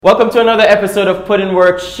Welcome to another episode of Put in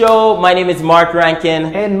Work Show. My name is Mark Rankin.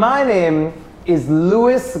 And my name is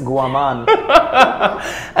Louis Guaman.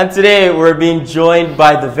 And today we're being joined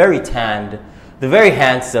by the very tanned, the very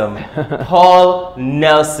handsome Paul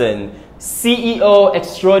Nelson, CEO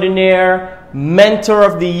extraordinaire, mentor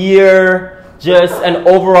of the year, just an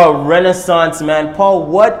overall renaissance man. Paul,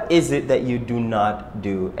 what is it that you do not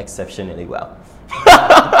do exceptionally well?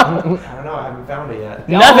 I don't know. I haven't found it yet.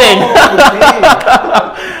 Nothing.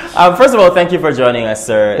 First of all, thank you for joining us,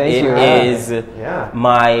 sir. Thank you. It is Yeah.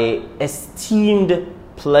 my esteemed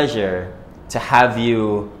pleasure to have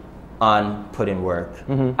you on Put in Work.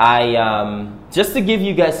 I just to give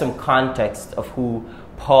you guys some context of who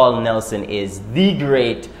Paul Nelson is, the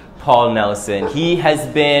great Paul Nelson. He has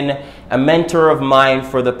been a mentor of mine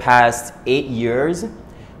for the past 8 years.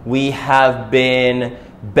 We have been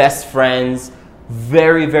best friends.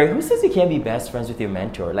 Who says you can't be best friends with your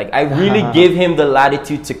mentor? Like, I really give him the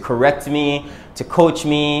latitude to correct me, to coach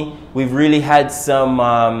me. We've really had some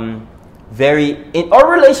our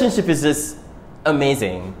relationship is just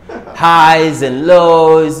amazing. Highs and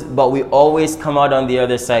lows, but we always come out on the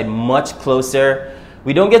other side much closer.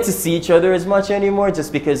 We don't get to see each other as much anymore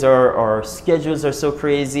just because our schedules are so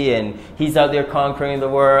crazy, and he's out there conquering the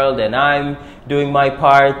world and I'm doing my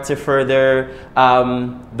part to further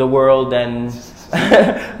the world and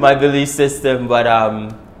my belief system. But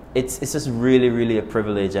it's just really, really a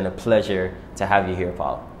privilege and a pleasure to have you here,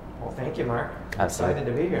 Paul. Well, thank you, Mark. I'm Absolutely.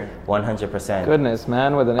 excited to be here. 100%. Goodness,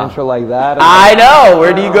 man, with an intro like that. I know!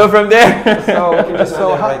 Where do you go from there? So, We can just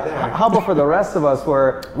so end it right there. how about for the rest of us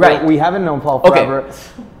Right. we haven't known Paul Okay. forever?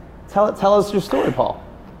 Tell us your story, Paul.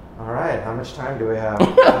 All right. How much time do we have?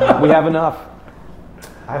 We have enough.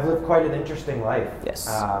 I've lived quite an interesting life. Yes.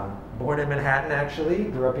 Born in Manhattan, actually.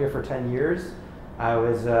 Grew up here for 10 years. I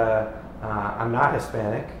was, I'm not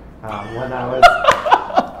Hispanic. When I was,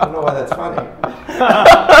 I don't know why that's funny.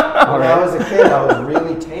 When I was a kid, I was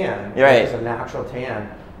really tan. You're right. I was a natural tan.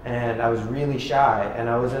 And I was really shy. And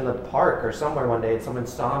I was in the park or somewhere one day and someone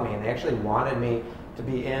saw me and they actually wanted me to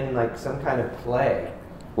be in like some kind of play.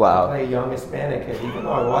 Wow. Play a young Hispanic kid, even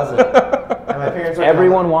though I wasn't. And my parents were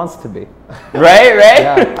Everyone wants to be. Right?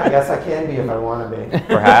 Yeah. I guess I can be if I want to be.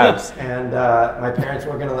 Perhaps. And my parents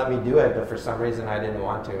were going to let me do it, but for some reason I didn't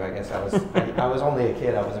want to. I guess I was only a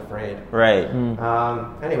kid. I was afraid. Right.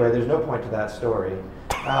 Anyway, there's no point to that story.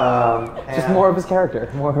 Just more of his character.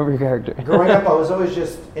 More of your character. Growing up, I was always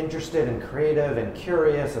just interested and creative and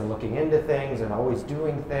curious and looking into things and always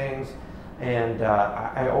doing things. And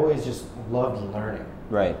I always just loved learning.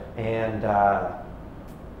 Right. And right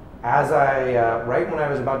when I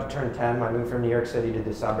was about to turn 10, I moved from New York City to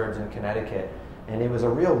the suburbs in Connecticut. And it was a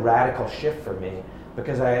real radical shift for me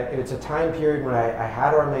because it's a time period when I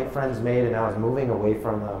had all my friends made and I was moving away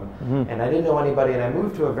from them. And I didn't know anybody, and I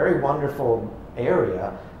moved to a very wonderful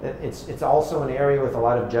area. It's also an area with a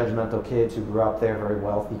lot of judgmental kids who grew up there, very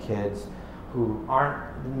wealthy kids who aren't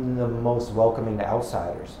the most welcoming to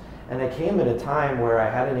outsiders. And I came at a time where I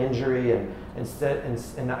had an injury and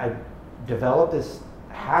I developed this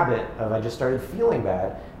habit of I just started feeling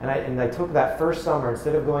bad. And I took that first summer,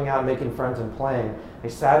 instead of going out and making friends and playing, I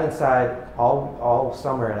sat inside all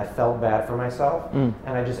summer and I felt bad for myself. And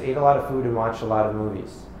I just ate a lot of food and watched a lot of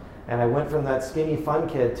movies. And I went from that skinny fun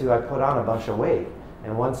kid to I put on a bunch of weight.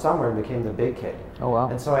 And one summer I became the big kid. Oh, wow.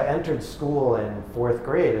 And so I entered school in 4th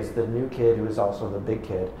grade as the new kid who was also the big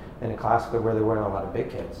kid in a class where there weren't a lot of big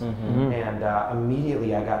kids. And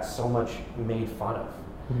immediately I got so much made fun of.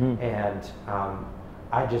 And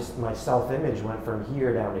my self-image went from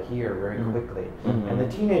here down to here very quickly. And the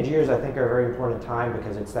teenage years I think are a very important time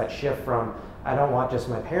because it's that shift from I don't want just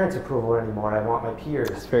my parents' approval anymore, I want my peers.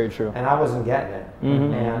 That's very true. And I wasn't getting it.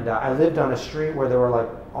 And I lived on a street where there were like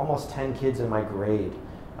almost 10 kids in my grade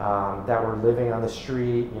that were living on the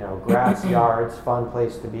street, grass yards, fun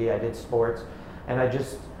place to be. I did sports. And I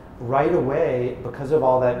just, right away, because of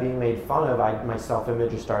all that being made fun of, my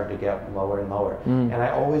self-image started to get lower and lower. And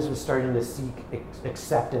I always was starting to seek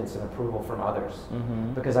acceptance and approval from others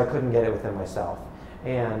because I couldn't get it within myself.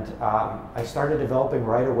 And I started developing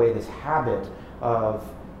right away this habit of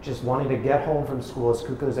just wanting to get home from school as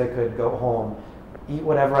quickly as I could, go home, eat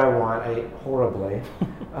whatever I want. I ate horribly.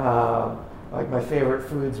 Like my favorite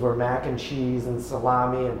foods were mac and cheese and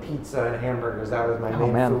salami and pizza and hamburgers. That was my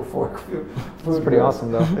main food. That's pretty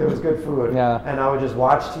awesome, though. It was good food. Yeah. And I would just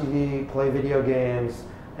watch TV, play video games,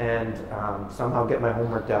 and somehow get my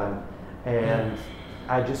homework done. And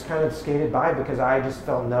I just kind of skated by because I just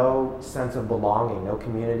felt no sense of belonging, no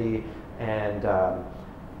community, and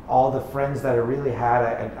all the friends that I really had,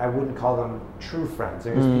 I wouldn't call them true friends.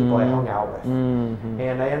 They're just people I hung out with.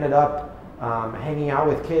 And I ended up hanging out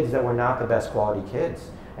with kids that were not the best quality kids.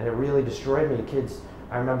 And it really destroyed me. Kids,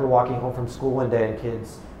 I remember walking home from school one day and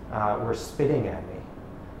kids were spitting at me.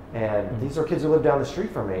 And these are kids who lived down the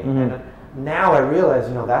street from me. And now I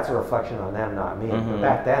realize, that's a reflection on them, not me. But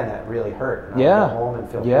back then, that really hurt. And I would go home and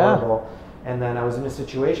feel horrible. And then I was in a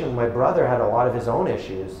situation where my brother had a lot of his own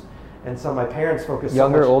issues. And so my parents focused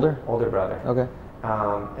Younger, older? Older brother. Okay.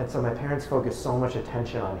 And so my parents focused so much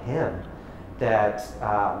attention on him that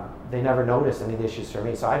they never noticed any of the issues for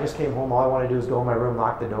me. So I just came home, all I wanted to do was go in my room,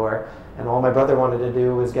 lock the door, and all my brother wanted to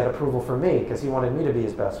do was get approval from me because he wanted me to be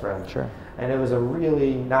his best friend. Sure. And it was a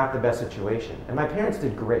really not the best situation. And my parents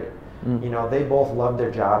did great. They both loved their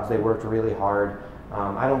jobs, they worked really hard.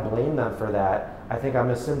 I don't blame them for that. I think I'm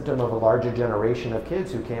a symptom of a larger generation of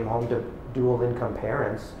kids who came home to dual income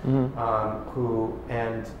parents who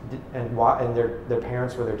and their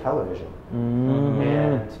parents were their television.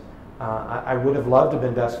 And I would have loved to have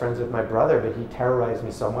been best friends with my brother, but he terrorized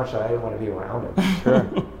me so much that I didn't want to be around him.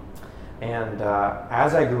 Sure. And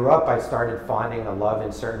as I grew up, I started finding a love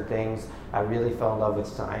in certain things. I really fell in love with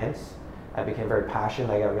science. I became very passionate.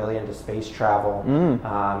 I got really into space travel.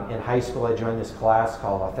 In high school, I joined this class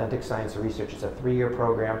called Authentic Science Research. It's a 3-year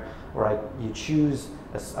program where you choose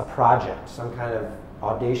a project, some kind of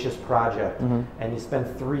audacious project, and you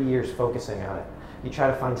spend 3 years focusing on it. You try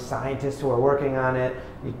to find scientists who are working on it.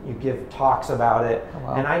 You give talks about it. Oh,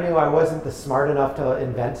 wow. And I knew I wasn't smart enough to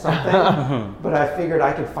invent something, but I figured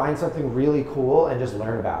I could find something really cool and just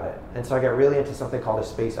learn about it. And so I got really into something called a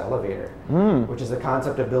space elevator, which is the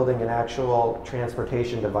concept of building an actual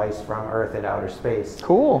transportation device from Earth into outer space.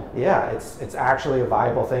 Cool. Yeah, it's actually a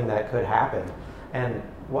viable thing that could happen. And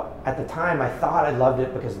at the time, I thought I loved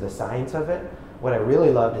it because of the science of it. What I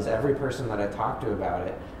really loved is every person that I talked to about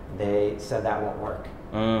it, they said that won't work.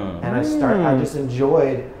 And I just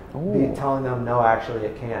enjoyed telling them, no, actually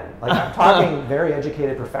it can. Like, I'm talking very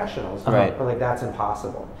educated professionals, but like, that's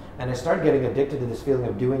impossible. And I started getting addicted to this feeling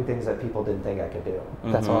of doing things that people didn't think I could do.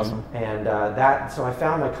 That's awesome. And so I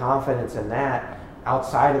found my confidence in that.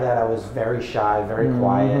 Outside of that, I was very shy, very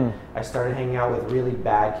quiet. I started hanging out with really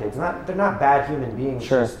bad kids. They're not bad human beings,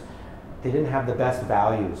 just they didn't have the best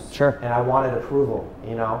values. Sure. And I wanted approval,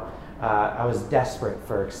 I was desperate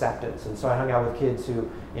for acceptance. And so I hung out with kids who,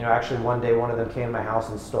 actually one day one of them came to my house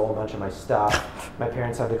and stole a bunch of my stuff. My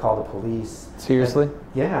parents had to call the police. Seriously?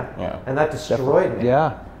 Yeah. And that destroyed me.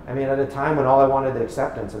 Yeah. I mean, at a time when all I wanted was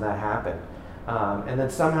acceptance, and that happened. And then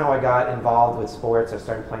somehow I got involved with sports. I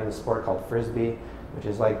started playing a sport called Frisbee, which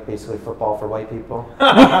is like basically football for white people.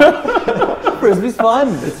 Frisbee's fun.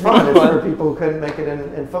 It's fun. It's for people who couldn't make it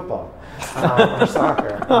in football or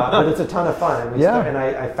soccer. But it's a ton of fun. And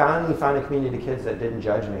I finally found a community of kids that didn't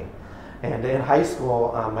judge me. And in high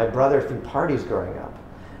school, my brother threw parties growing up.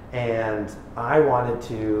 And I wanted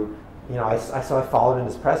to, I followed in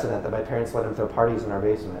his precedent that my parents let him throw parties in our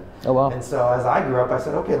basement. Oh, wow. And so as I grew up, I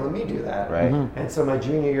said, okay, let me do that. Right. And so my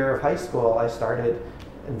junior year of high school, I started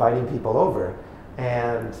inviting people over.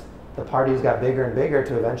 And the parties got bigger and bigger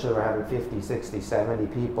to eventually we're having 50, 60, 70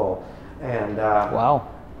 people. And wow.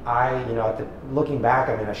 Looking back,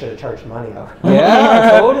 I should have charged money out.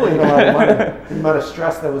 Yeah, totally. A lot of money. The amount of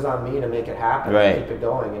stress that was on me to make it happen, right. to keep it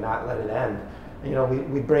going and not let it end.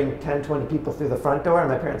 We'd bring 10, 20 people through the front door, and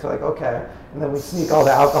my parents were like, okay. And then we'd sneak all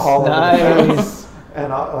the alcohol into the fence, and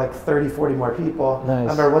like 30, 40 more people. Nice.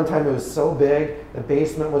 I remember one time it was so big, the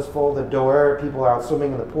basement was full, the door, people were out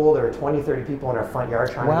swimming in the pool, there were 20, 30 people in our front yard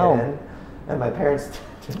trying to get in. And my parents...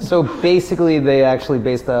 So basically, they actually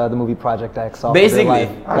based the movie Project X off basically, of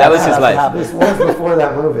their life. that was his life. This was before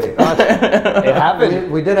that movie. It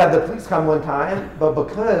happened. We did have the police come one time, but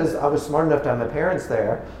because I was smart enough to have my parents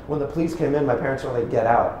there, when the police came in, my parents were like, get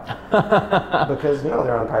out. Because,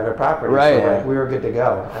 they're on private property. Right. So we were good to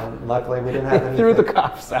go. And luckily, we didn't have anything. Threw the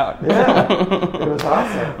cops out. Yeah. It was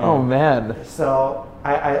awesome. Oh, man. So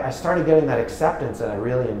I started getting that acceptance, and I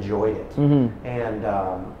really enjoyed it. And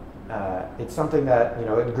it's something that,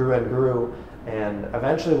 it grew and grew. And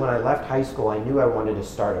eventually, when I left high school, I knew I wanted to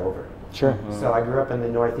start over. Sure. So I grew up in the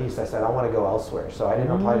Northeast. I said, I want to go elsewhere. So I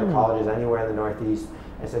didn't apply to colleges anywhere in the Northeast.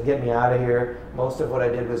 I said, get me out of here. Most of what I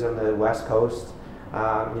did was on the West Coast.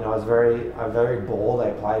 I was very bold. I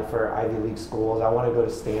applied for Ivy League schools. I want to go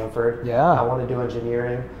to Stanford. Yeah. I want to do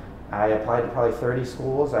engineering. I applied to probably 30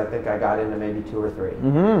 schools. I think I got into maybe 2 or 3.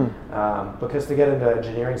 Because to get into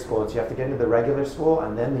engineering school, you have to get into the regular school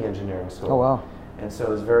and then the engineering school. Oh, wow. And so it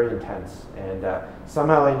was very intense. And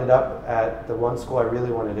somehow I ended up at the one school I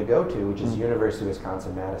really wanted to go to, which is University of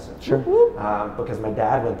Wisconsin-Madison. Sure. Because my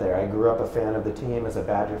dad went there. I grew up a fan of the team, as a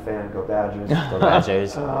Badger fan. Go Badgers. Go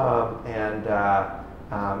Badgers.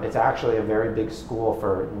 It's actually a very big school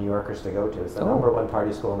for New Yorkers to go to. It's the #1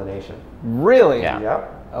 party school in the nation. Really? Yeah.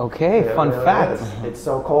 Yep. Okay, fun fact. It's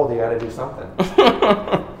so cold, you got to do something.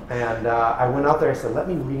 And I went out there. I said, "Let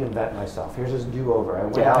me reinvent myself. Here's this do-over." I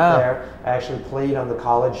went out there. I actually played on the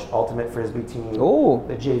college ultimate frisbee team,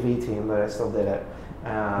 the JV team, but I still did it.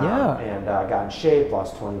 And got in shape,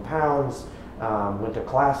 lost 20 pounds. Went to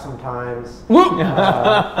class sometimes.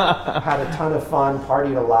 Had a ton of fun,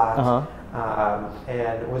 partied a lot.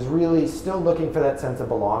 And was really still looking for that sense of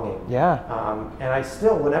belonging. And I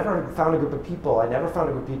still, whenever I found a group of people, I never found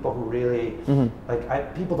a group of people who really,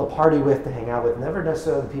 people to party with, to hang out with, never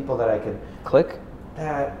necessarily the people that I could click,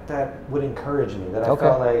 that would encourage me, that I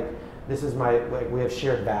felt like this is we have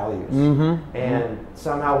shared values. And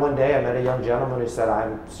somehow one day I met a young gentleman who said,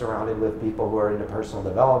 I'm surrounded with people who are into personal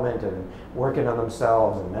development and working on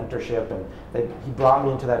themselves and mentorship, and he brought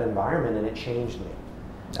me into that environment, and it changed me.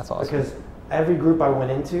 That's awesome. Because every group I went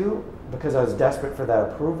into, because I was desperate for that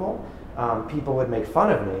approval, people would make fun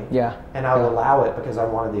of me, and I would allow it because I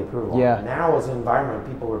wanted the approval. Now, as an environment,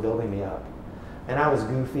 people were building me up, and I was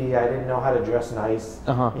goofy. I didn't know how to dress nice.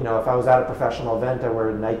 You know, if I was at a professional event, I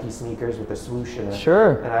wear Nike sneakers with a swoosh and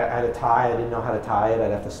and I had a tie. I didn't know how to tie it.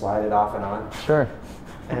 I'd have to slide it off and on.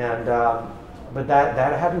 And but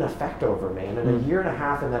that had an effect over me. And in a year and a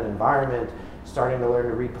half in that environment, starting to learn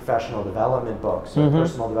to read professional development books or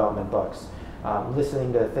personal development books,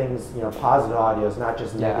 listening to things, positive audios, not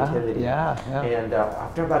just negativity. And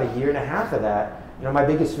after about a year and a half of that, my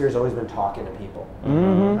biggest fear has always been talking to people.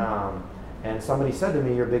 And somebody said to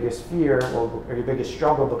me, your biggest fear or your biggest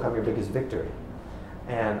struggle will become your biggest victory.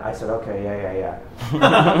 And I said, okay,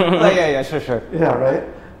 sure. Yeah, right?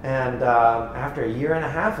 And after a year and a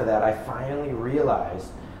half of that, I finally realized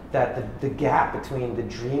that the gap between the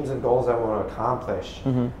dreams and goals I want to accomplish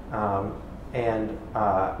and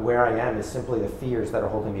where I am is simply the fears that are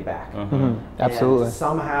holding me back. Absolutely. And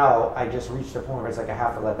somehow I just reached a point where it's like I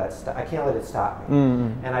have to let that stop. I can't let it stop me.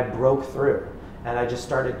 And I broke through, and I just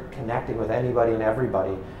started connecting with anybody and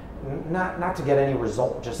everybody, not to get any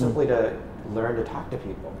result, just simply to learn to talk to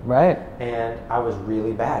people. And I was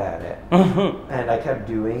really bad at it. And I kept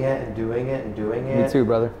doing it and doing it and doing it. Me too,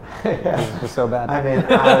 brother. It's just so bad. I mean,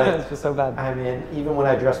 it's just so bad. I mean, even when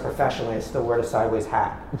I dress professionally, I still wear a sideways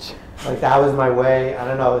hat. Like, that was my way. I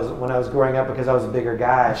don't know, it was when I was growing up, because I was a bigger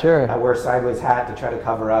guy. I wear a sideways hat to try to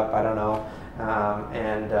cover up. I don't know.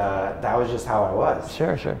 That was just how I was.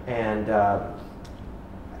 And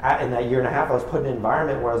in that year and a half, I was put in an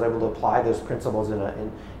environment where I was able to apply those principles in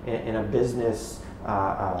a business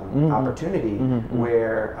opportunity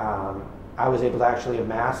where I was able to actually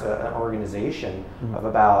amass an organization of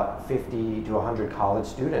about 50 to 100 college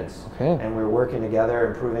students. And we were working together,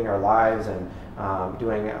 improving our lives, and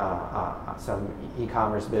doing some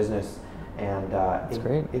e-commerce business. And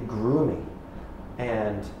it grew me.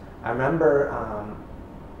 And I remember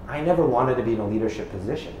I never wanted to be in a leadership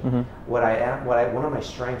position. One of my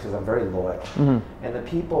strengths is I'm very loyal. And the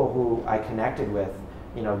people who I connected with,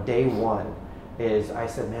 day one, is I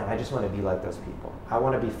said, man, I just want to be like those people. I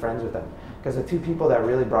want to be friends with them. Because the two people that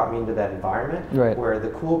really brought me into that environment were the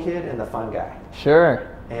cool kid and the fun guy.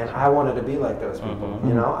 And I wanted to be like those people.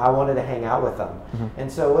 I wanted to hang out with them.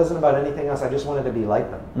 And so it wasn't about anything else. I just wanted to be like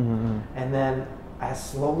them. And then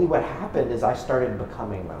slowly what happened is I started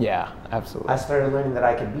becoming them. I started learning that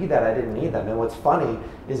I could be that. I didn't need them. And what's funny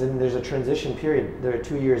is there's a transition period. There are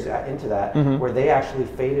 2 years into that where they actually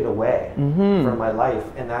faded away from my life.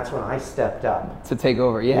 And that's when I stepped up. To take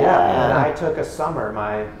over, And I took a summer,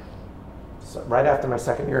 right after my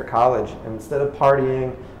second year of college, and instead of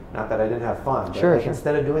partying, not that I didn't have fun, but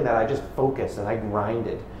instead of doing that, I just focused and I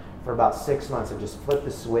grinded for about 6 months and just flipped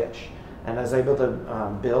the switch. And I was able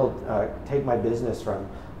to take my business from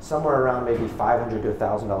somewhere around maybe $500 to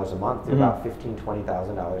 $1,000 a month to about $15,000,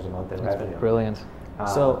 $20,000 a month in revenue. Brilliant.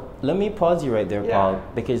 So let me pause you right there, Paul,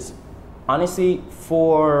 because honestly,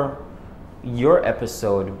 for your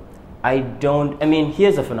episode, he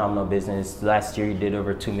has a phenomenal business. Last year, you did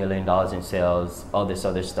over $2 million in sales, all this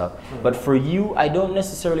other stuff. But for you, I don't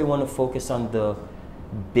necessarily want to focus on the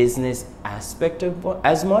business aspect of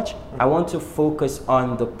as much. I want to focus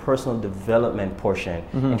on the personal development portion.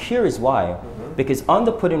 And here is why. Because on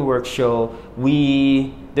the Put in Work show,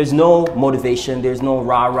 there's no motivation, there's no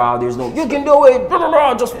rah-rah, there's no you can do it, blah, blah,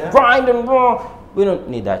 blah, just grind and blah. We don't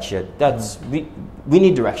need that shit. We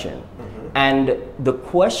need direction. And the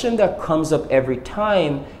question that comes up every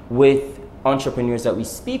time with entrepreneurs that we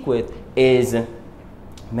speak with is,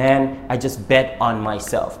 man, I just bet on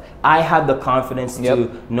myself. I have the confidence to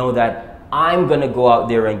know that I'm going to go out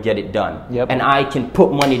there and get it done. And I can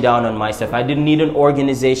put money down on myself. I didn't need an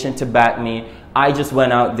organization to back me. I just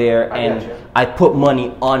went out there and I put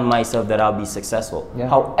money on myself that I'll be successful. Yeah.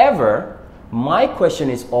 However, my question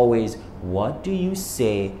is always, what do you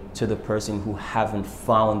say to the person who haven't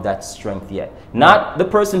found that strength yet? Not the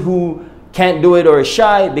person who can't do it or is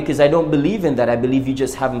shy, because I don't believe in that. I believe you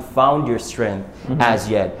just haven't found your strength as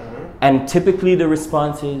yet. And typically the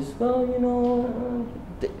response is, well, you know,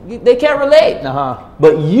 they can't relate.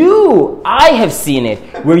 But I have seen it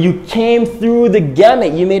where you came through the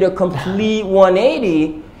gamut. You made a complete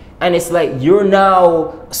 180, and it's like you're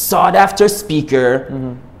now sought after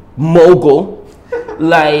speaker, mogul,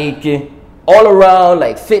 like all around,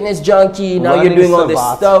 like fitness junkie. Now you're doing all this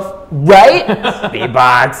stuff, right?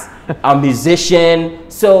 B-bots, a musician.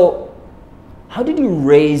 So how did you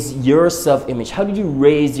raise your self-image? How did you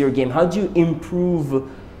raise your game? How did you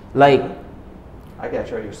improve, like, I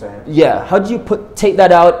get what you're saying. Yeah, how do you take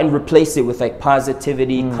that out and replace it with like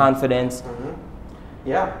positivity, confidence?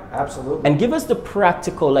 Yeah, absolutely. And give us the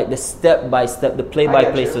practical, like the step-by-step, the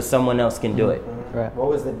play-by-play so someone else can do it. Right. What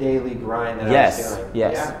was the daily grind that I was doing?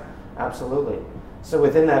 Yes. Yeah, absolutely. So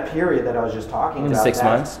within that period that I was just talking about, 6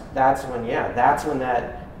 months? That's when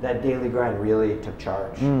that daily grind really took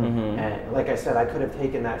charge. And like I said, I could have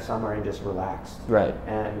taken that summer and just relaxed. Right.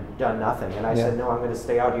 And done nothing. And I said, no, I'm going to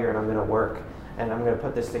stay out here and I'm going to work. And I'm going to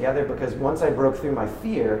put this together, because once I broke through my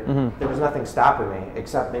fear, there was nothing stopping me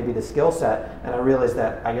except maybe the skill set. And I realized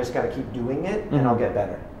that I just got to keep doing it and I'll get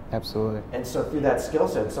better. Absolutely. And so through that skill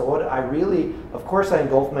set, so what I really, of course, I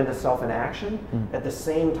engulfed myself in action. At the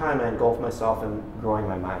same time, I engulfed myself in growing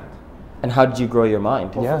my mind. And how did you grow your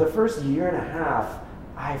mind? Well, for the first year and a half,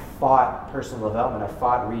 I fought personal development. I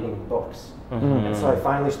fought reading books. And so I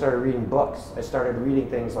finally started reading books. I started reading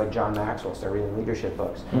things like John Maxwell, started reading leadership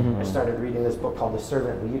books. I started reading this book called The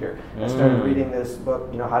Servant Leader. I started reading this book,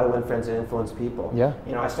 you know, How to Win Friends and Influence People. Yeah.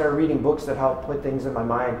 You know, I started reading books that help put things in my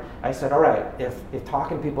mind. I said, all right, if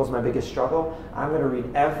talking to people is my biggest struggle, I'm going to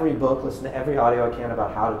read every book, listen to every audio I can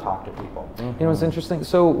about how to talk to people. You know, it's interesting.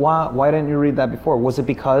 So why didn't you read that before? Was it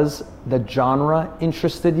because the genre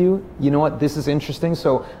interested you? You know what, this is interesting,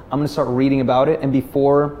 so I'm going to start reading about it. And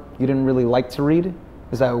before, you didn't really like to read?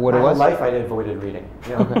 Is that what it was? My whole life I avoided reading.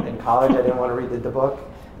 You know, in college I didn't want to read the book.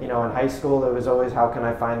 You know, in high school it was always, how can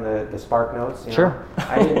I find the Spark Notes? You know?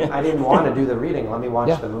 I didn't want to do the reading. Let me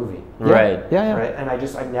watch the movie. Right. Right. And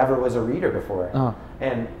I never was a reader before.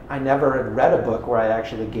 And I never had read a book where I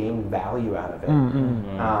actually gained value out of it.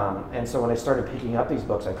 And so when I started picking up these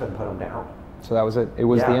books, I couldn't put them down. So that was it. It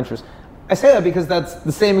was the interest. I say that because that's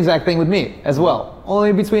the same exact thing with me as well.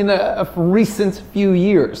 Only between a recent few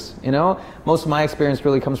years, you know? Most of my experience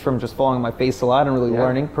really comes from just following my face a lot and really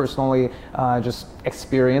learning personally, just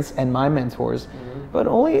experience and my mentors. But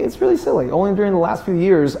it's really silly. Only during the last few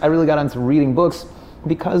years, I really got into reading books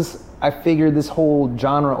because I figured this whole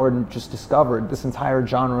genre, or just discovered this entire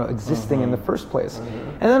genre existing in the first place.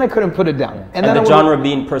 And then I couldn't put it down. And then the genre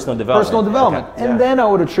being personal development. Personal development. Okay. And then I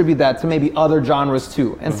would attribute that to maybe other genres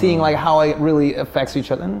too, and seeing like how it really affects each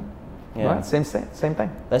other. And, right, same thing.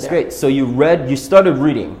 That's great. So you started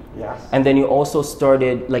reading. Yes. And then you also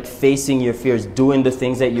started like facing your fears, doing the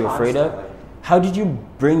things that you're afraid of. How did you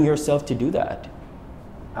bring yourself to do that?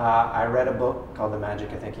 I read a book called The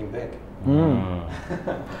Magic of Thinking Big.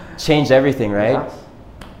 Changed everything, right? Yes.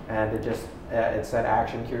 And it said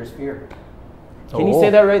action cures fear. Can you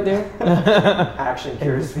say that right there? Action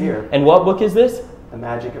cures fear. And what book is this? The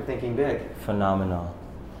Magic of Thinking Big. Phenomenal.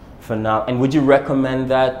 And would you recommend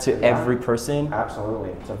that to every person?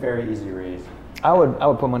 Absolutely. It's a very easy read. I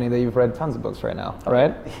would put money that you've read tons of books right now,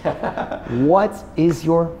 right? What is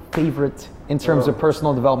your favorite in terms of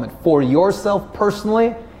personal development for yourself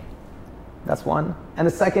personally? That's one. And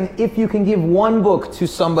the second, if you can give one book to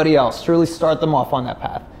somebody else to really start them off on that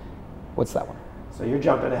path, what's that one? So you're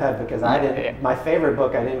jumping ahead, because my favorite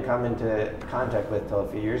book I didn't come into contact with till a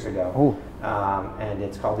few years ago. And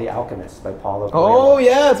it's called The Alchemist by Paulo Coelho. Oh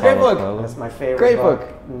yeah, it's a great book. That's my favorite great book.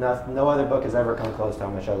 No other book has ever come close to how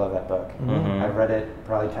much I love that book. I've read it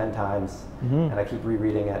probably 10 times, and I keep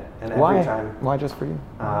rereading it. And every time. Why just for you?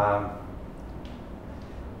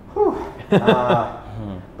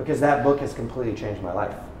 Because that book has completely changed my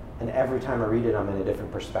life. And every time I read it, I'm in a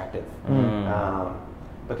different perspective.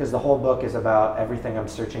 Because the whole book is about everything I'm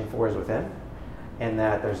searching for is within, and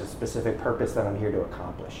that there's a specific purpose that I'm here to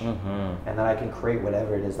accomplish. And that I can create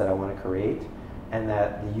whatever it is that I want to create, and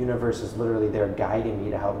that the universe is literally there guiding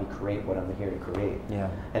me to help me create what I'm here to create.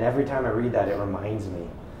 And every time I read that, it reminds me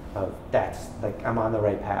of that's like I'm on the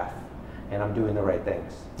right path and I'm doing the right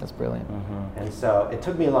things. That's brilliant. And so it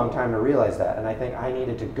took me a long time to realize that, and I think I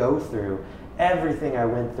needed to go through everything I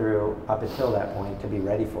went through up until that point to be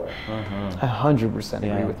ready for it. 100%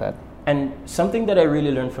 agree with that. And something that I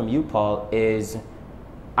really learned from you, Paul, is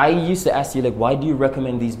I used to ask you, like, why do you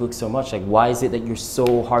recommend these books so much? Like, why is it that you're so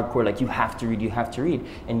hardcore? Like, you have to read, you have to read.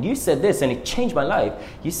 And you said this, and it changed my life.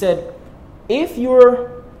 You said, if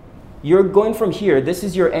you're going from here, this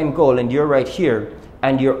is your end goal, and you're right here,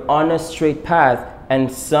 and you're on a straight path,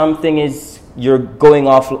 and something is, you're going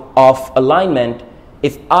off alignment.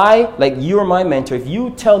 If I, like, you're my mentor, if you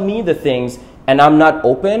tell me the things and I'm not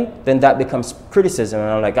open, then that becomes criticism. And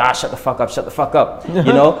I'm like, shut the fuck up,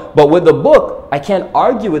 you know? But with the book, I can't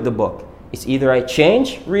argue with the book. It's either I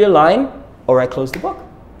change, realign, or I close the book.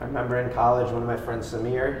 I remember in college, one of my friends,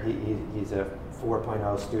 Samir, he's a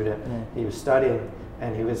 4.0 student. He was studying,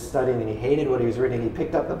 and he hated what he was reading. He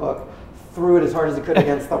picked up the book, threw it as hard as he could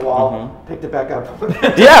against the wall, picked it back up.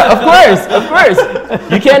 Yeah, of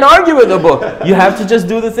course. You can't argue with the book. You have to just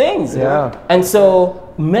do the things. Yeah. And so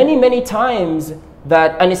many times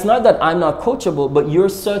that, and it's not that I'm not coachable, but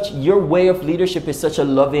your way of leadership is such a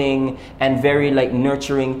loving and very like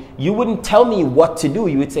nurturing. You wouldn't tell me what to do.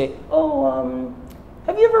 You would say,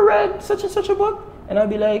 have you ever read such and such a book? And I'd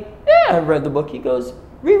be like, yeah, I've read the book. He goes,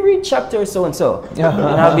 reread chapter so and so. And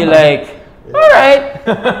I'd be like, all right.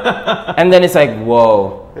 And then it's like,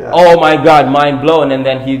 whoa. Yeah. Oh my God, mind blown. And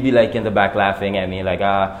then he'd be like in the back laughing at me like,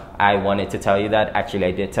 I wanted to tell you that. Actually,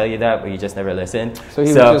 I did tell you that, but you just never listened. So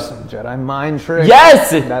he was just Jedi mind tricks.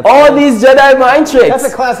 Yes! All these Jedi mind tricks. That's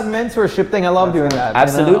a classic mentorship thing. I love doing that.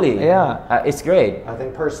 Absolutely. You know? Yeah. It's great. I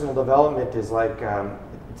think personal development is like,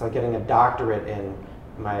 it's like getting a doctorate in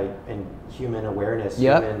human awareness,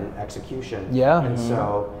 human execution. Yeah. And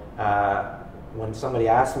so when somebody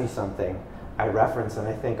asks me something, I reference and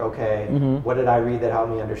I think, okay, what did I read that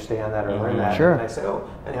helped me understand that or learn that? Sure. And I say,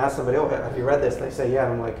 and I ask somebody, have you read this? And they say, yeah.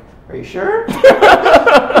 And I'm like, are you sure?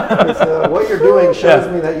 What you're doing shows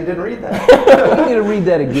me that you didn't read that. You need to read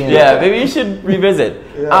that again. Yeah, maybe you should revisit.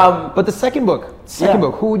 Yeah. But the second book,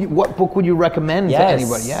 what book would you recommend to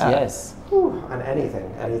anybody? Yes. On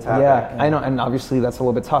anything, any topic. Yeah, I know, and obviously that's a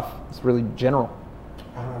little bit tough. It's really general.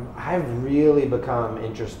 I've really become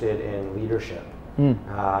interested in leadership.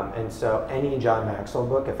 And so any John Maxwell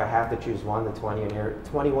book, if I have to choose one, the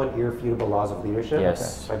 21 Irrefutable Laws of Leadership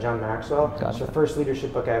by John Maxwell. Gotcha. The first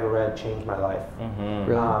leadership book I ever read, changed my life.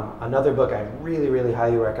 Really? Another book I really, really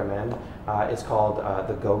highly recommend is called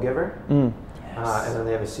The Go-Giver. And then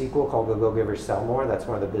they have a sequel called The Go-Giver Sell More. That's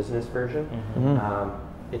more the business version.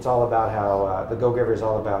 It's all about how, The Go-Giver is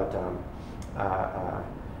all about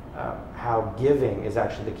how giving is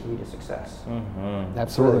actually the key to success. Absolutely.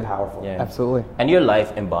 It's really powerful. Yeah. Absolutely. And your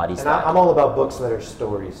life embodies And that. I'm all about books that are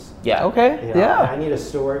stories. Yeah. Okay. You know, Yeah. I need a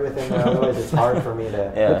story within there, otherwise it's hard for me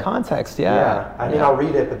to. Yeah. The context. I mean, I'll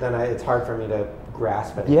read it, but then it's hard for me to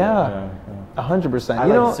grasp it. Yeah.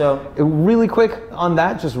 100%. Really quick on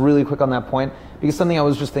that, just really quick on that point, because something I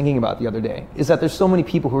was just thinking about the other day is that there's so many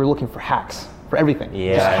people who are looking for hacks for everything.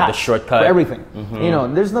 Yeah, just hacks the shortcut. for everything. You know,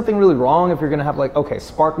 there's nothing really wrong if you're gonna have like, okay,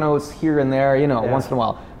 spark notes here and there, you know, once in a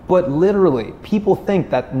while. But literally, people think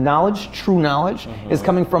that knowledge, true knowledge, is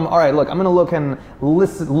coming from, all right, look, I'm gonna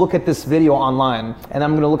look at this video online, and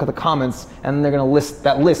I'm gonna look at the comments, and they're gonna list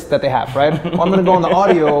that they have, right? Or I'm gonna go on the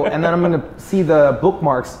audio, and then I'm gonna see the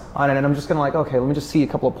bookmarks on it, and I'm just gonna like, okay, let me just see a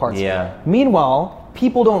couple of parts. Yeah. Meanwhile,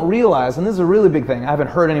 people don't realize, and this is a really big thing, I haven't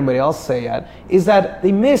heard anybody else say yet, is that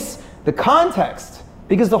they miss the context.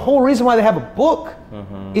 Because the whole reason why they have a book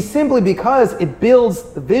is simply because it builds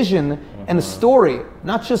the vision and the story,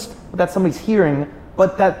 not just that somebody's hearing,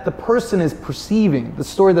 but that the person is perceiving, the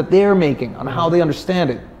story that they're making on how they understand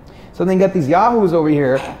it. So then you get these yahoos over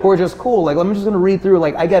here who are just cool, like, I'm just gonna read through,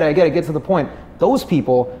 like, I get it, get to the point. Those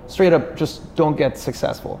people straight up just don't get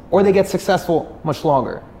successful. Or they get successful much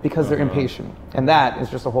longer because they're impatient. And that is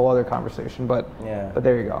just a whole other conversation, but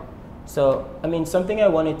there you go. So, I mean, something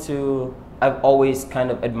I've always kind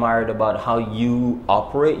of admired about how you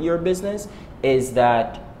operate your business is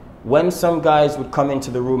that when some guys would come into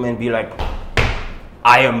the room and be like,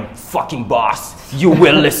 I am fucking boss, you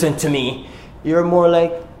will listen to me. You're more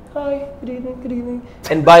like, hi, good evening.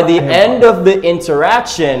 And by the end of the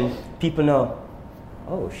interaction, people know,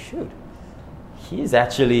 oh shoot,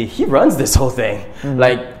 he runs this whole thing.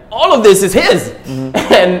 Like, all of this is his.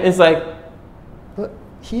 And it's like, but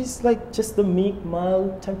he's like just the meek,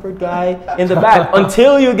 mild-tempered guy in the back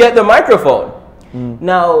until you get the microphone.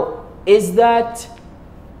 Now, is that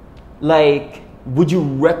like, would you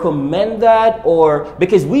recommend that? Or,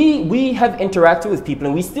 because we have interacted with people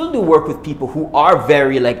and we still do work with people who are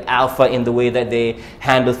very like alpha in the way that they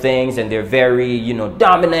handle things, and they're very, you know,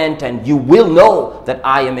 dominant, and you will know that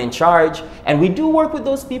I am in charge. And we do work with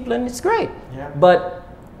those people and it's great. Yeah. But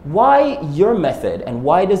why your method, and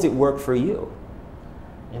why does it work for you?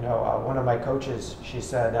 You know, one of my coaches, she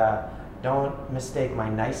said, don't mistake my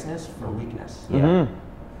niceness for weakness. Yeah.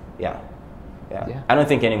 Yeah. Yeah. I don't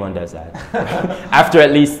think anyone does that after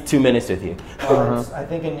at least 2 minutes with you. Well, I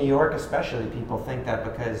think in New York especially, people think that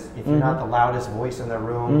because if you're not the loudest voice in the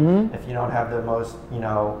room, if you don't have the most, you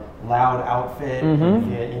know, loud outfit,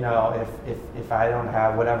 if you know, if I don't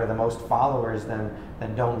have whatever the most followers, then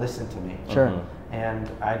don't listen to me. Sure. And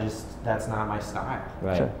that's not my style.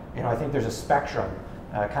 Right. Sure. You know, I think there's a spectrum.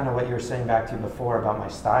 Kind of what you were saying back to before about my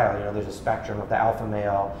style. You know, there's a spectrum of the alpha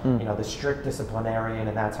male, you know, the strict disciplinarian,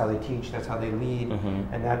 and that's how they teach, that's how they lead,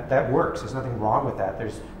 and that works. There's nothing wrong with that.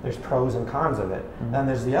 There's pros and cons of it. Then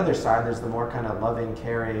there's the other side. There's the more kind of loving,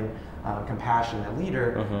 caring, compassionate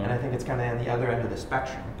leader, and I think it's kind of on the other end of the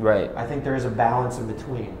spectrum. Right. I think there is a balance in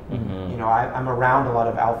between. You know, I'm around a lot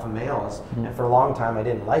of alpha males, and for a long time I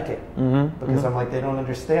didn't like it because I'm like, they don't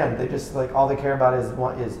understand. They just like all they care about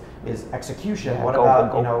is execution. Yeah, what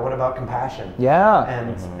about you know, what about compassion? Yeah.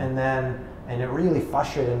 And it really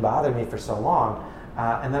frustrated and bothered me for so long.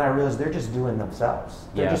 And then I realized they're just doing themselves.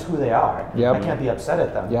 They're just who they are. Yep. I can't be upset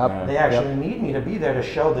at them. Yep. They actually need me to be there to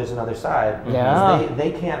show there's another side. Yeah.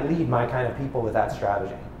 They can't lead my kind of people with that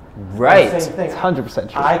strategy. Right. Same thing. It's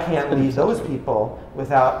 100% true. I can't lead those people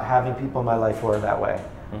without having people in my life who are that way.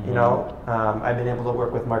 You know, I've been able to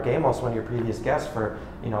work with Mark Amos, one of your previous guests, for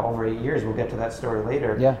over 8 years. We'll get to that story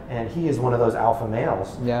later. Yeah. And he is one of those alpha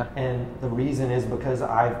males. Yeah. And the reason is because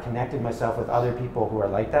I've connected myself with other people who are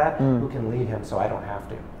like that, who can lead him, so I don't have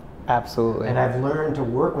to. Absolutely. And I've learned to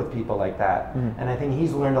work with people like that. And I think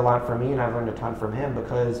he's learned a lot from me, and I've learned a ton from him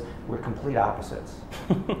because we're complete opposites.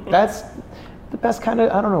 That's the best kind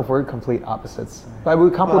of, I don't know if we're complete opposites, but we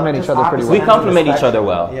complement each other pretty well. We complement each other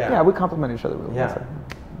well. Yeah, we complement each other really well. Yeah.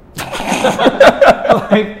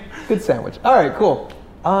 Like, good sandwich. All right, cool.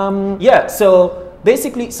 Yeah, so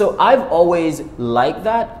basically, so I've always liked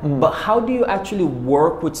that, but how do you actually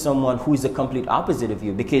work with someone who's the complete opposite of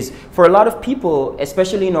you? Because for a lot of people,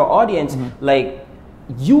 especially in our audience, like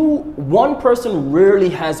one person rarely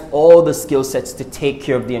has all the skill sets to take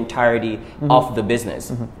care of the entirety of the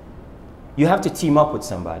business. You have to team up with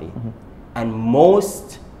somebody. And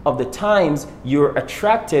most of the times you're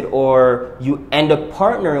attracted or you end up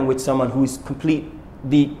partnering with someone who's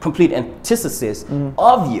the complete antithesis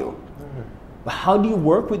of you. But how do you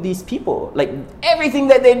work with these people? Like everything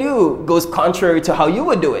that they do goes contrary to how you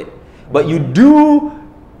would do it. But you do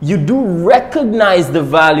recognize the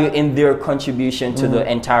value in their contribution to the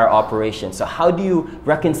entire operation. So how do you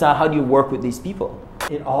reconcile, how do you work with these people?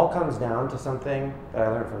 It all comes down to something that I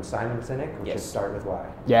learned from Simon Sinek, which is start with why.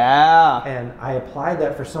 Yeah. And I applied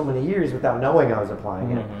that for so many years without knowing I was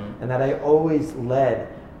applying it. And that I always led,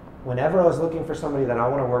 whenever I was looking for somebody that I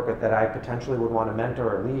want to work with that I potentially would want to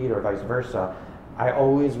mentor or lead or vice versa, I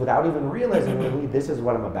always, without even realizing really, this is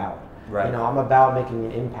what I'm about. Right. You know, I'm about making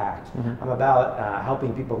an impact. I'm about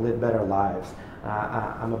helping people live better lives.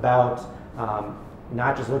 I'm about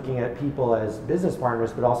not just looking at people as business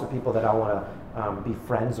partners, but also people that I want to be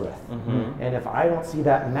friends with. And if I don't see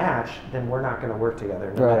that match, then we're not going to work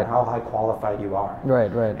together, no matter how high qualified you are.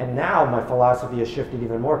 Right. And now my philosophy has shifted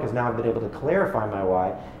even more because now I've been able to clarify my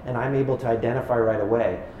why, and I'm able to identify right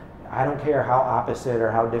away. I don't care how opposite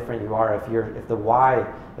or how different you are. If the why,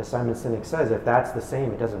 as Simon Sinek says, if that's the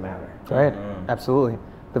same, it doesn't matter. Right. Absolutely.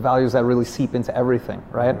 The values that really seep into everything,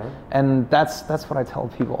 right? And that's what I tell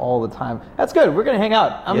people all the time. That's good. We're gonna hang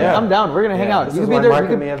out. I'm down. We're gonna hang out. This You is could be why there. Mark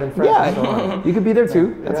and me have been friends for so long. You could be there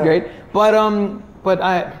too. That's great. But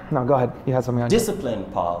no, go ahead. You had something on Discipline,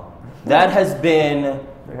 Paul. That has been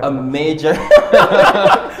a major.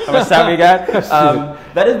 I'm a savvy guy.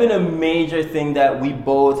 That has been a major thing that we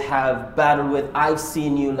both have battled with. I've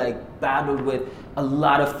seen you battled with a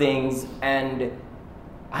lot of things, and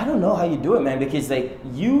I don't know how you do it, man, because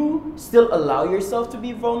you still allow yourself to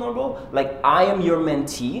be vulnerable. Like I am your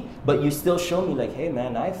mentee, but you still show me hey,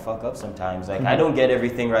 man, I fuck up sometimes. I don't get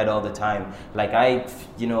everything right all the time. I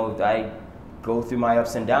go through my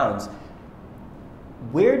ups and downs.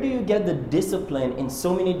 Where do you get the discipline in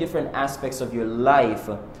so many different aspects of your life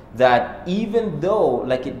that even though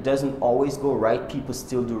it doesn't always go right, people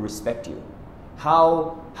still do respect you?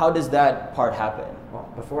 How does that part happen? Well,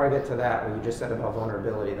 before I get to that, what you just said about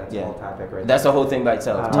vulnerability, that's a whole topic right That's there. a whole thing by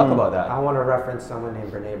itself. Talk about that. I want to reference someone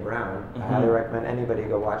named Brene Brown. I highly recommend anybody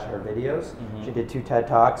go watch her videos. She did 2 TED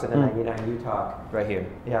Talks and a 99U talk. Right here.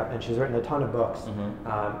 Yeah, and she's written a ton of books.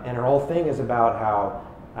 And her whole thing is about how,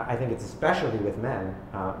 I think it's especially with men,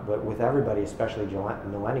 but with everybody, especially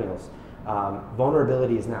millennials,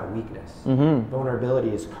 vulnerability is not weakness. Vulnerability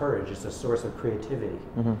is courage. It's a source of creativity.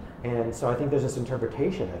 And so I think there's this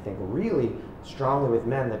interpretation, I think, really strongly with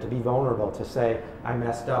men that to be vulnerable, to say, I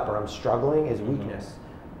messed up or I'm struggling is weakness,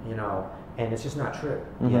 you know, and it's just not true.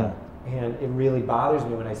 Yeah. And it really bothers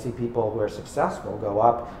me when I see people who are successful go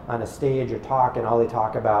up on a stage or talk and all they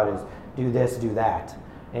talk about is do this, do that.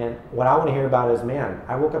 And what I want to hear about is, man,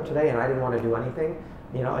 I woke up today and I didn't want to do anything,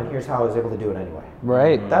 you know, and here's how I was able to do it anyway.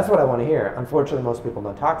 Right. That's what I want to hear. Unfortunately, most people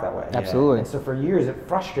don't talk that way. Absolutely. And so for years, it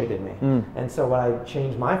frustrated me. And so when I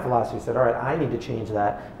changed my philosophy, I said, all right, I need to change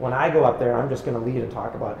that. When I go up there, I'm just going to lead and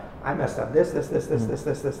talk about, I messed up this,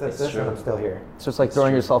 and I'm still here. So it's like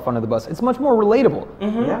throwing yourself under the bus. It's much more relatable.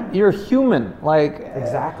 Yeah. You're human. Like,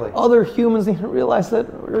 Exactly. other humans need to realize that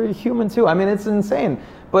we're human too. I mean, it's insane.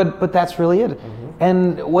 But that's really it.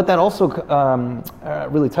 And what that also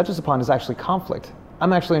really touches upon is actually conflict.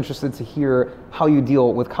 I'm actually interested to hear how you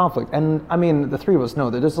deal with conflict. And I mean, the three of us know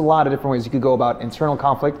that there's a lot of different ways you could go about internal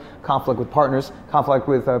conflict, conflict with partners, conflict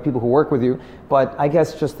with people who work with you. But I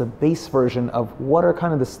guess just the base version of what are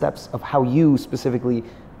kind of the steps of how you specifically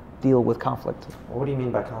deal with conflict. What do you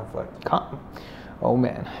mean by conflict? Oh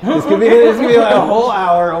man, this could be a whole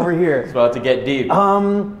hour over here. It's about to get deep.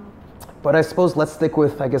 But I suppose let's stick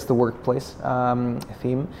with, I guess, the workplace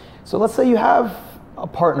theme. So let's say you have a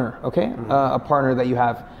partner, okay? A partner that you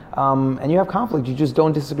have, and you have conflict. You just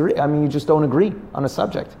don't disagree. I mean, you just don't agree on a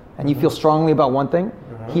subject. And you feel strongly about one thing.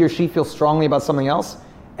 He or she feels strongly about something else.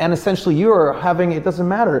 And essentially you're having, it doesn't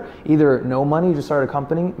matter, either no money to start a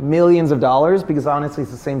company, millions of dollars, because honestly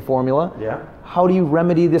it's the same formula. Yeah. How do you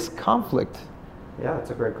remedy this conflict? Yeah,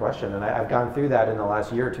 that's a great question. And I've gone through that in the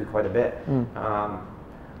last year or two quite a bit.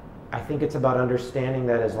 I think it's about understanding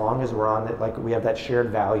that as long as we're on it, like we have that shared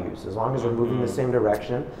values, as long as we're moving the same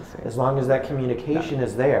direction, as long as that communication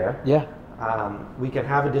is there, we can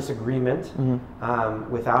have a disagreement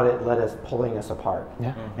without it pulling us apart.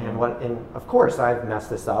 And of course I've messed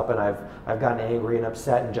this up and I've gotten angry and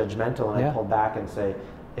upset and judgmental and I pulled back and say,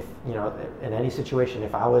 if you know, in any situation,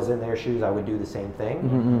 if I was in their shoes, I would do the same thing.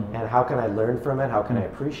 And how can I learn from it? How can I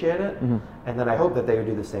appreciate it? And then I hope that they would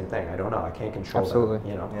do the same thing. I don't know. I can't control them,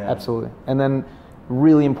 you know. Absolutely. And then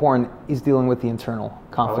really important is dealing with the internal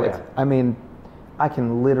conflict. I mean, I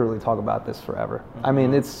can literally talk about this forever. I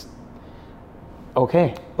mean, it's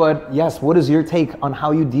okay. But yes, what is your take on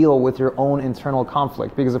how you deal with your own internal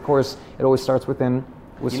conflict? Because of course, it always starts within.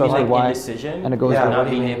 You mean like indecision? And it goes not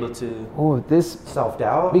being able to. Oh, this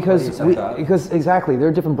self-doubt. Because exactly, there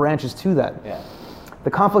are different branches to that.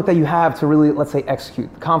 The conflict that you have to really, let's say,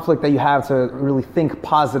 execute. The conflict that you have to really think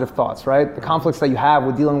positive thoughts, right? The conflicts that you have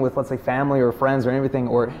with dealing with, let's say, family or friends or everything,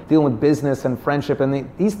 or dealing with business and friendship, and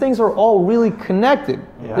these things are all really connected.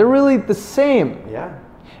 They're really the same.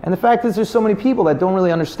 And the fact is there's so many people that don't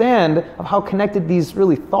really understand of how connected these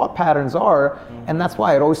really thought patterns are. And that's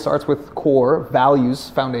why it always starts with core values,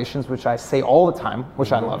 foundations, which I say all the time,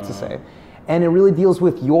 which I love to say. And it really deals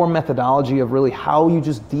with your methodology of really how you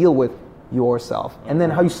just deal with yourself. And then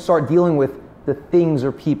how you start dealing with the things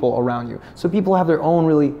or people around you. So people have their own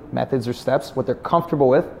really methods or steps, what they're comfortable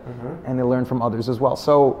with, and they learn from others as well.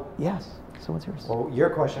 So yes, so what's yours? Well, your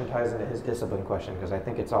question ties into his discipline question because I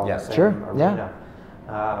think it's all in the same arena.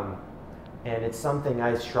 And it's something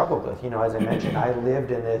I struggled with. You know, as I mentioned, I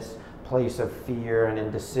lived in this place of fear and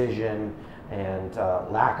indecision and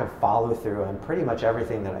lack of follow through on pretty much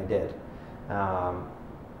everything that I did.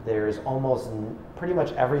 There's almost pretty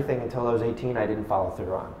much everything until I was 18 I didn't follow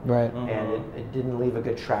through on. And it didn't leave a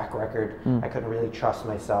good track record. I couldn't really trust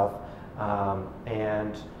myself.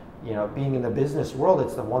 And you know, being in the business world,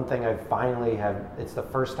 it's the one thing I finally have, it's the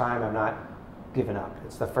first time I've not given up.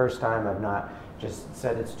 It's the first time I've not just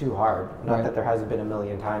said it's too hard. Not that there hasn't been a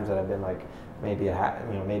million times that I've been like, maybe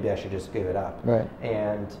I should just give it up.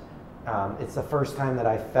 And it's the first time that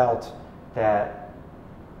I felt that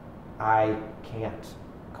I can't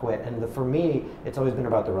quit. And for me, it's always been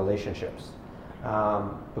about the relationships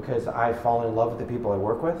because I fall in love with the people I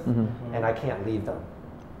work with, and I can't leave them.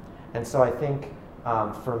 And so I think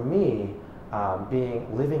for me,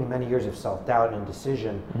 living many years of self-doubt and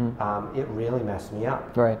indecision, it really messed me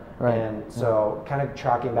up. And so kind of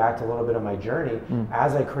tracking back to a little bit of my journey,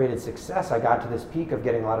 as I created success, I got to this peak of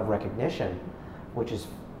getting a lot of recognition, which is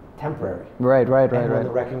temporary. And when the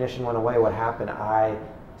recognition went away, what happened? I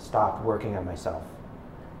stopped working on myself.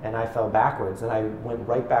 And I fell backwards, and I went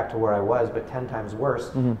right back to where I was, but 10 times worse,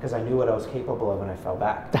 because I knew what I was capable of, and I fell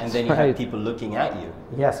back. And then you had people looking at you.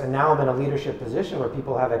 Yes, and now I'm in a leadership position where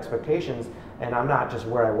people have expectations, and I'm not just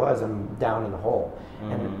where I was, I'm down in the hole.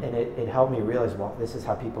 And it helped me realize, well, this is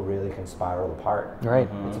how people really can spiral apart.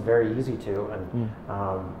 It's very easy to, and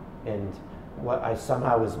and what I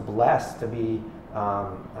somehow was blessed to be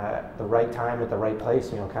at the right time at the right place,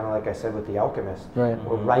 kind of like I said with The Alchemist. Right.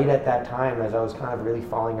 Well, right at that time, as I was kind of really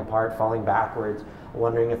falling apart, falling backwards,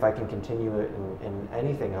 wondering if I can continue it in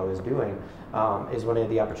anything I was doing, is when I had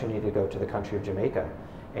the opportunity to go to the country of Jamaica.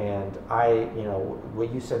 And I,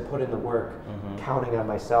 what you said, put in the work, counting on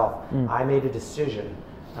myself, I made a decision.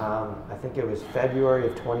 I think it was February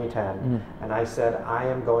of 2010, and I said, I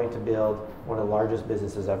am going to build one of the largest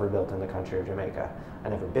businesses ever built in the country of Jamaica. I'd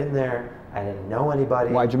never been there. I didn't know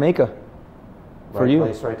anybody. Why Jamaica? For right you?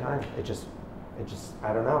 Place, right time. It just,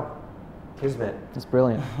 I don't know. Kismet. That's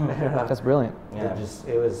brilliant. That's brilliant. Yeah.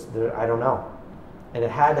 It was, I don't know. And it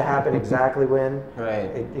had to happen exactly when.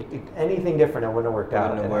 Right. Anything different, it wouldn't have worked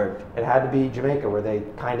out. It had to be Jamaica, where they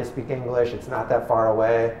kind of speak English. It's not that far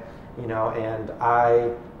away, and I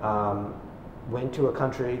went to a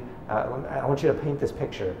country. I want you to paint this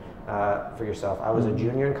picture for yourself. I was a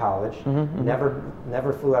junior in college,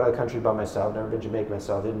 never flew out of the country by myself, never been to Jamaica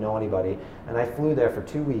myself, didn't know anybody. And I flew there for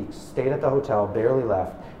 2 weeks, stayed at the hotel, barely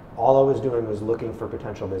left. All I was doing was looking for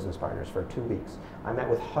potential business partners for 2 weeks. I met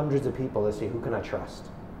with hundreds of people to see who can I trust.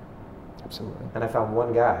 Absolutely. And I found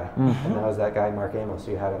one guy, and that was that guy, Mark Amos,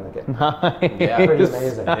 who you had on the get. Yeah, pretty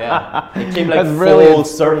amazing. Yeah, it came like That's brilliant. full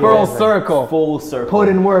circle. Full circle. Full circle. Put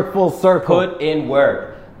in work, full circle. Put in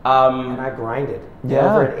work. And I grinded.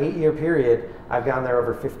 Yeah. Over an 8-year period, I've gone there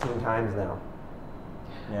over 15 times now.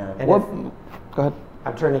 Yeah. And Go ahead.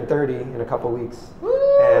 I'm turning 30 in a couple weeks.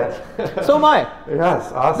 And So am I.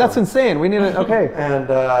 yes, awesome. That's insane. We need to, okay. And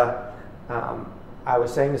I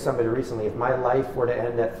was saying to somebody recently, if my life were to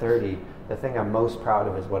end at 30, the thing I'm most proud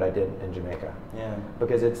of is what I did in Jamaica. Yeah.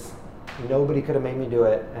 Because nobody could have made me do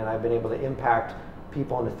it, and I've been able to impact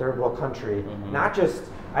people in a third world country.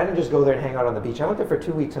 I didn't just go there and hang out on the beach. I went there for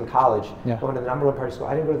 2 weeks in college, going to the #1 party school.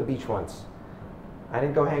 I didn't go to the beach once. I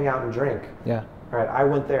didn't go hang out and drink. Yeah. All right, I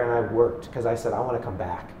went there and I worked because I said, I want to come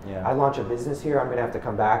back. Yeah. I launch a business here, I'm going to have to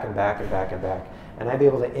come back and back and back and back. And I'd be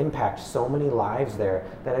able to impact so many lives there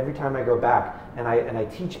that every time I go back and I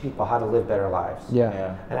teach people how to live better lives.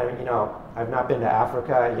 Yeah. And I've not been to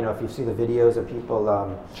Africa. If you see the videos of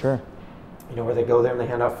people, Sure. where they go there and they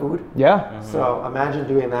hand out food. Yeah. So imagine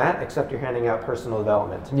doing that, except you're handing out personal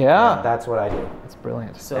development. Yeah. That's what I do. That's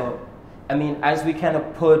brilliant. So, as we kind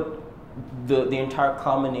of put the entire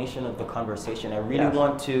culmination of the conversation, I really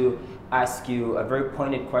want to ask you a very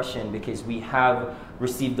pointed question, because we have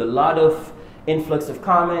received a lot of influx of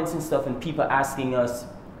comments and stuff, and people asking us,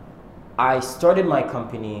 I started my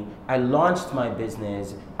company, I launched my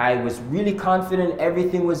business, I was really confident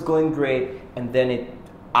everything was going great, and then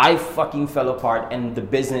I fucking fell apart and the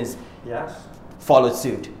business followed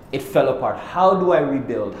suit. It fell apart. How do I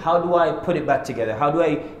rebuild? How do I put it back together? How do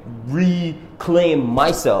I reclaim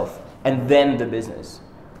myself and then the business?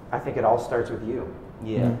 I think it all starts with you.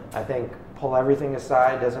 Yeah. I think pull everything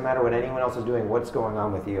aside. Doesn't matter what anyone else is doing. What's going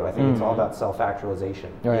on with you? I think it's all about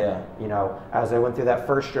self-actualization. Right. Yeah. As I went through that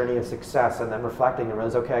first journey of success and then reflecting and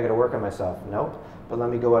realized, okay, I got to work on myself. Nope. But let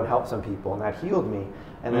me go and help some people, and that healed me.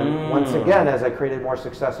 And then once again, as I created more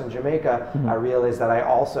success in Jamaica, I realized that I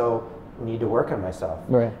also need to work on myself.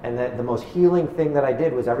 Right. And that the most healing thing that I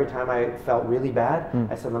did was every time I felt really bad,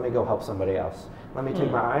 I said, let me go help somebody else. Let me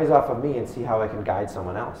take my eyes off of me and see how I can guide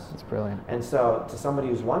someone else. That's brilliant. And so to somebody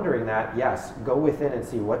who's wondering that, yes, go within and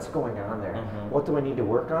see what's going on there. What do I need to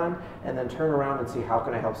work on? And then turn around and see how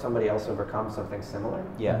can I help somebody else overcome something similar.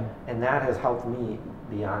 Yeah. And that has helped me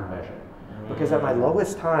beyond measure. Because at my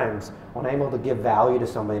lowest times, when I'm able to give value to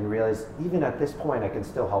somebody and realize even at this point I can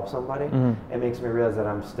still help somebody, it makes me realize that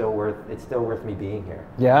it's still worth me being here.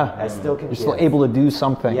 Yeah. I still can You're still able to do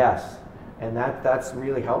something. Yes. And that's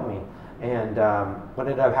really helped me. And what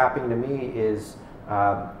ended up happening to me is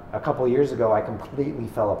a couple of years ago I completely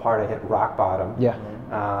fell apart. I hit rock bottom. Yeah.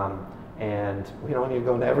 And we don't need to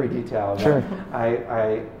go into every detail. Sure.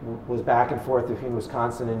 I was back and forth between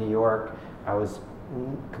Wisconsin and New York. I was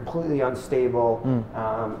completely unstable,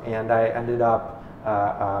 and I ended up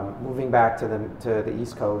moving back to the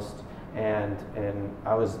East Coast, and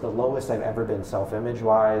I was the lowest I've ever been self-image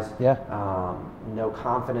wise. Yeah. No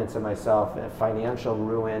confidence in myself, financial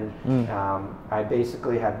ruin. I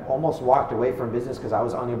basically had almost walked away from business because I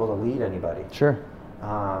was unable to lead anybody. Sure.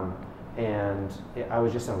 And I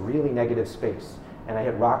was just in a really negative space. And I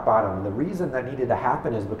hit rock bottom. And the reason that needed to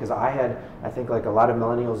happen is because I think like a lot of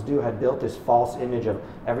millennials do, had built this false image of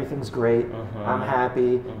everything's great, I'm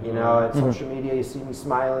happy, at social media you see me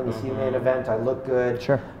smiling, you see me at an event, I look good.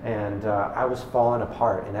 Sure. And I was falling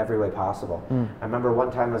apart in every way possible. I remember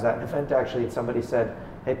one time I was at an event actually, and somebody said,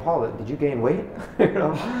 hey, Paul, did you gain weight?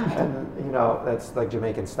 And that's like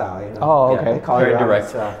Jamaican style. Oh, okay. They call Very you out, direct.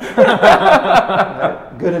 so.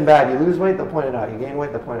 Good and bad. You lose weight, they'll point it out. You gain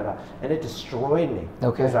weight, they'll point it out. And it destroyed me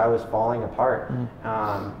because I was falling apart.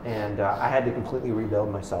 And I had to completely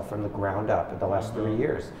rebuild myself from the ground up at the last 3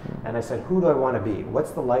 years. And I said, who do I want to be?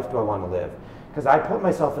 What's the life do I want to live? Because I put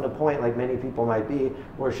myself in a point, like many people might be,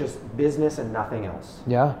 where it's just business and nothing else.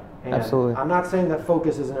 Yeah, And absolutely. I'm not saying that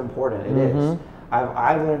focus isn't important. It is.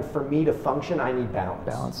 I've learned for me to function, I need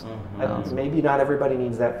balance. And maybe not everybody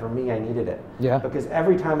needs that. For me, I needed it. Yeah. Because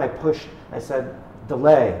every time I pushed, I said,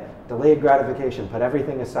 delayed gratification, put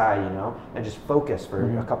everything aside, and just focus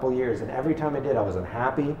for a couple years. And every time I did, I was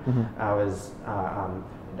unhappy.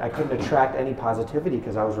 I couldn't attract any positivity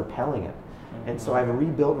because I was repelling it. And so I've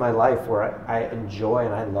rebuilt my life where I enjoy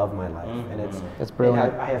and I love my life. And That's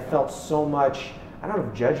brilliant. I have felt so much, I don't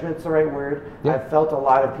know if judgment's the right word. Yeah. I've felt a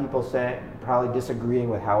lot of people probably disagreeing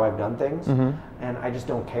with how I've done things. And I just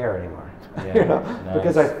don't care anymore. Nice.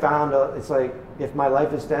 Because I found it's like, if my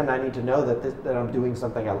life is to end, I need to know that I'm doing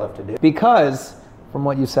something I love to do. Because, from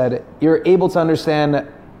what you said, you're able to understand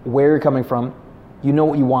where you're coming from, you know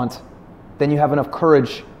what you want, then you have enough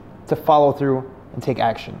courage to follow through and take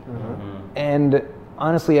action. And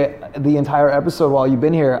honestly, the entire episode while you've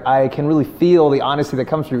been here, I can really feel the honesty that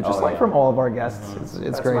comes through, just from all of our guests. It's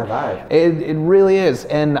That's great. my vibe. It really is.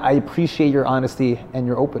 And I appreciate your honesty and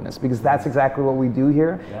your openness, because that's exactly what we do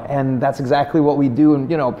here. And that's exactly what we do,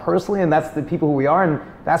 and personally, and that's the people who we are, and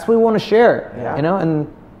that's what we want to share. And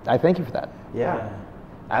I thank you for that. Yeah.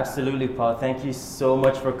 Absolutely, Paul. Thank you so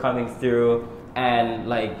much for coming through. And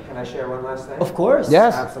Can I share one last thing? of course.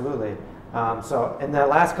 Yes. Absolutely. So in the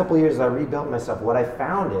last couple of years, I rebuilt myself. What I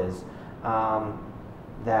found is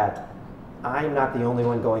that I'm not the only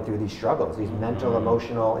one going through these struggles, these mental,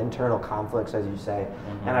 emotional, internal conflicts, as you say.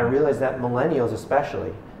 And I realized that millennials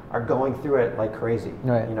especially are going through it like crazy.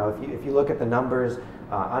 Right. If you look at the numbers,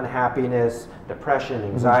 unhappiness, depression,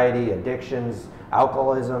 anxiety, addictions,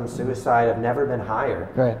 alcoholism, suicide have never been higher.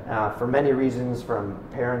 Right. For many reasons, from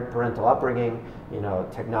parental upbringing,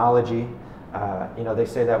 technology. They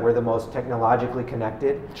say that we're the most technologically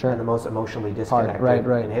connected and the most emotionally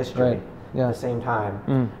disconnected in history at the same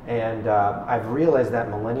time. And I've realized that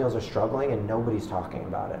millennials are struggling and nobody's talking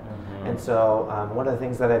about it. And so one of the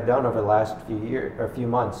things that I've done over the last few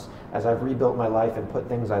months, as I've rebuilt my life and put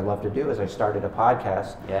things I love to do, is I started a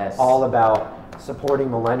podcast all about supporting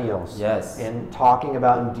millennials and talking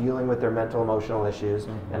about and dealing with their mental, emotional issues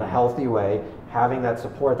in a healthy way, having that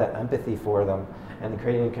support, that empathy for them, and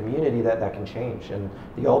creating a community that can change. And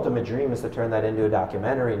the ultimate dream is to turn that into a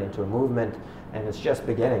documentary and into a movement, and it's just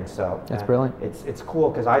beginning. So that's brilliant. It's cool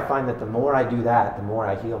because I find that the more I do that, the more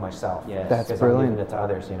I heal myself. That's because brilliant. I'm giving it to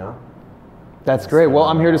others, That's great. Well,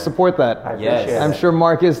 I'm here to support that. I appreciate it. I'm sure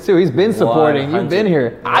Mark is too. He's been supporting. 100. You've been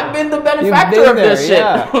here. I've been the benefactor of this shit.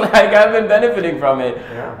 I've been benefiting from it.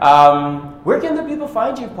 Where can the people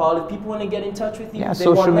find you, Paul? If people want to get in touch with you, if they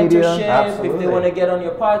social want media. mentorship, if they want to get on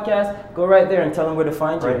your podcast, go right there and tell them where to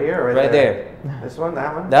find you. Right here, right there. This one,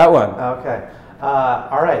 that one? That one. Okay.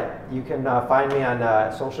 All right. You can find me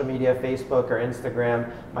on social media, Facebook or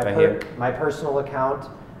Instagram. My personal account,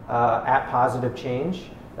 at Positive Change.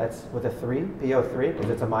 That's with a 3, PO3, because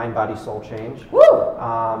it's a mind, body, soul change. Woo!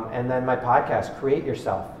 And then my podcast, Create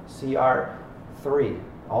Yourself, CR3,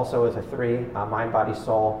 also with a 3, mind, body,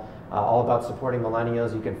 soul, all about supporting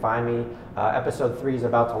millennials. You can find me. Episode 3 is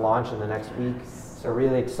about to launch in the next week. So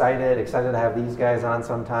really excited to have these guys on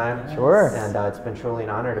sometime. Sure. And it's been truly an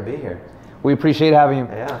honor to be here. We appreciate having you.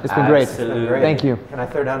 Yeah. It's been great. It's been great. Thank you. Can I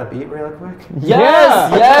throw down a beat really quick?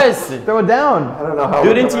 Yes. Throw it down. I don't know how. Do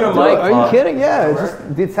it into your mic. Are you kidding? Yeah.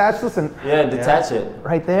 Just detach this and detach it.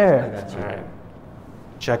 right there. I got you. All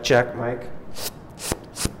right. Check, Mike.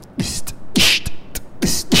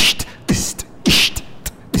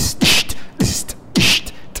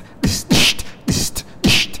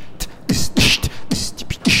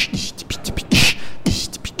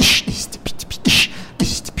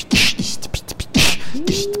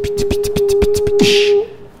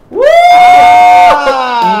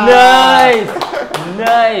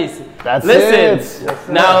 Nice. That's Listen, it.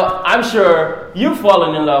 now I'm sure you've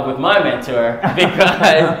fallen in love with my mentor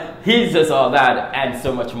because he's just all that and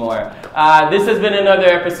so much more. This has been another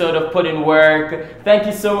episode of Put in Work. Thank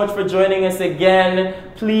you so much for joining us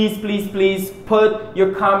again. Please put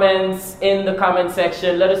your comments in the comment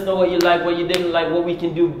section. Let us know what you like, what you didn't like, what we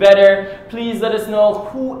can do better. Please let us know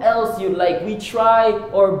who else you like. We try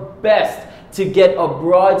our best to get a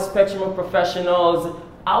broad spectrum of professionals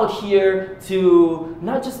out here to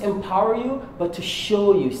not just empower you, but to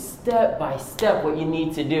show you step by step what you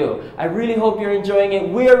need to do. I really hope you're enjoying it.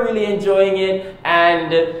 We're really enjoying it.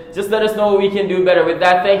 And just let us know what we can do better. With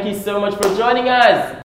that, thank you so much for joining us.